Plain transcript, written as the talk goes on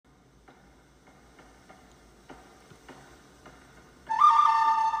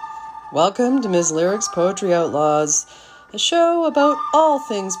Welcome to Ms. Lyric's Poetry Outlaws, a show about all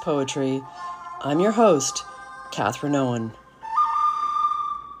things poetry. I'm your host, Catherine Owen.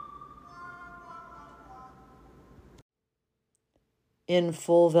 In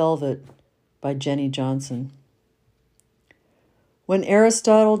Full Velvet by Jenny Johnson. When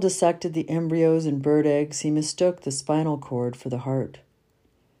Aristotle dissected the embryos in bird eggs, he mistook the spinal cord for the heart.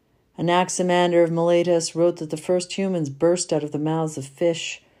 Anaximander of Miletus wrote that the first humans burst out of the mouths of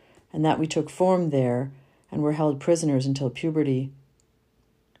fish, and that we took form there and were held prisoners until puberty.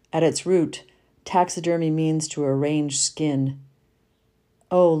 At its root, taxidermy means to arrange skin.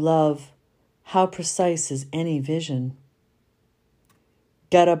 Oh, love, how precise is any vision?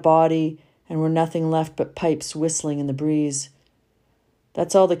 Gut a body, and we're nothing left but pipes whistling in the breeze.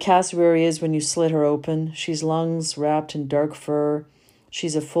 That's all the cassowary is when you slit her open. She's lungs wrapped in dark fur.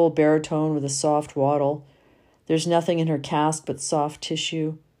 She's a full baritone with a soft waddle. There's nothing in her cast but soft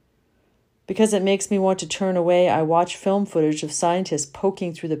tissue. Because it makes me want to turn away, I watch film footage of scientists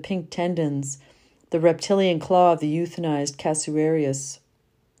poking through the pink tendons, the reptilian claw of the euthanized Casuarius.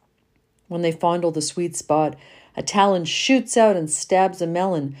 When they fondle the sweet spot, a talon shoots out and stabs a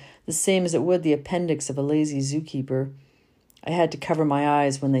melon, the same as it would the appendix of a lazy zookeeper. I had to cover my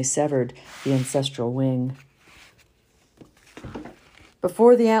eyes when they severed the ancestral wing.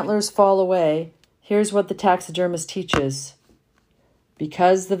 Before the antlers fall away, here's what the taxidermist teaches.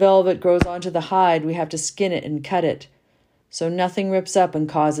 Because the velvet grows onto the hide, we have to skin it and cut it, so nothing rips up and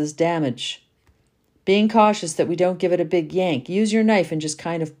causes damage. Being cautious that we don't give it a big yank, use your knife and just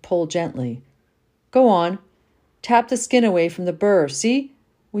kind of pull gently. Go on. Tap the skin away from the burr. See?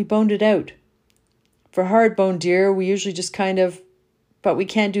 We boned it out. For hard-boned deer, we usually just but we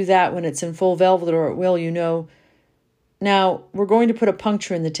can't do that when it's in full velvet or it will, you know. Now, we're going to put a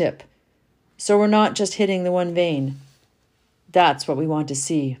puncture in the tip, so we're not just hitting the one vein. That's what we want to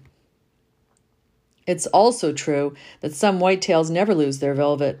see. It's also true that some whitetails never lose their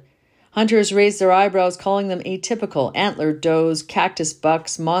velvet. Hunters raise their eyebrows, calling them atypical, antlered does, cactus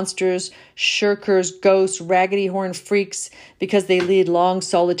bucks, monsters, shirkers, ghosts, raggedy-horned freaks, because they lead long,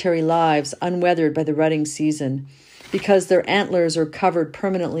 solitary lives, unweathered by the rutting season, because their antlers are covered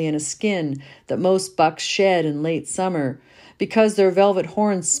permanently in a skin that most bucks shed in late summer, because their velvet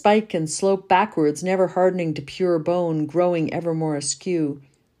horns spike and slope backwards, never hardening to pure bone, growing ever more askew.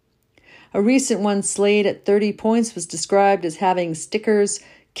 A recent one slayed at 30 points was described as having stickers,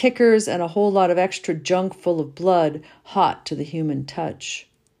 kickers, and a whole lot of extra junk full of blood, hot to the human touch.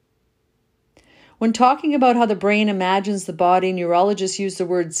 When talking about how the brain imagines the body, neurologists use the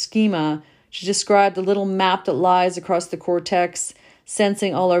word schema to describe the little map that lies across the cortex,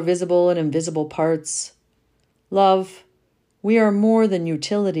 sensing all our visible and invisible parts. Love, we are more than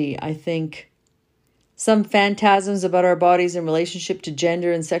utility, I think. Some phantasms about our bodies in relationship to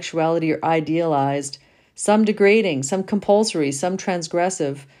gender and sexuality are idealized, some degrading, some compulsory, some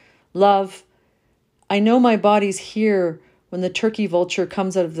transgressive. Love, I know my body's here when the turkey vulture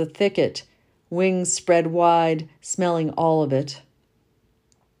comes out of the thicket, wings spread wide, smelling all of it.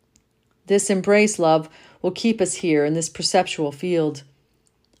 This embrace, love, will keep us here in this perceptual field.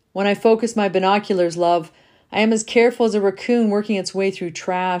 When I focus my binoculars, love, I am as careful as a raccoon working its way through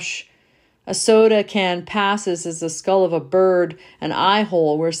trash. A soda can passes as the skull of a bird, an eye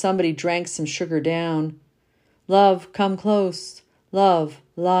hole where somebody drank some sugar down. Love, come close. Love,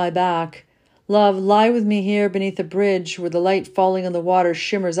 lie back. Love, lie with me here beneath a bridge where the light falling on the water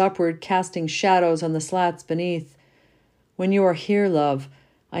shimmers upward, casting shadows on the slats beneath. When you are here, love,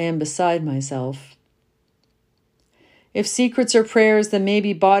 I am beside myself. If secrets are prayers, then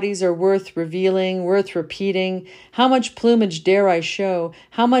maybe bodies are worth revealing, worth repeating. How much plumage dare I show?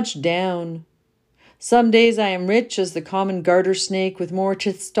 How much down? Some days I am rich as the common garter snake with more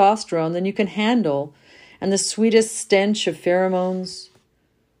testosterone than you can handle, and the sweetest stench of pheromones.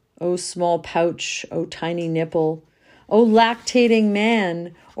 Oh, small pouch, oh, tiny nipple, oh, lactating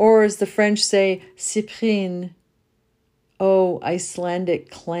man, or as the French say, cyprine. Oh, Icelandic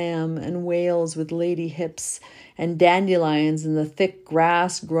clam and whales with lady hips and dandelions in the thick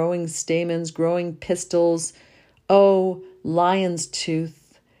grass, growing stamens, growing pistils. Oh, lion's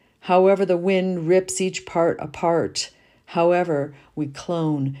tooth. However the wind rips each part apart, however we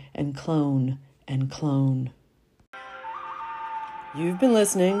clone and clone and clone. You've been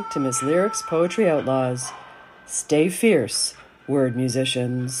listening to Miss Lyric's Poetry Outlaws. Stay fierce, word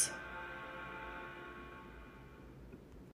musicians.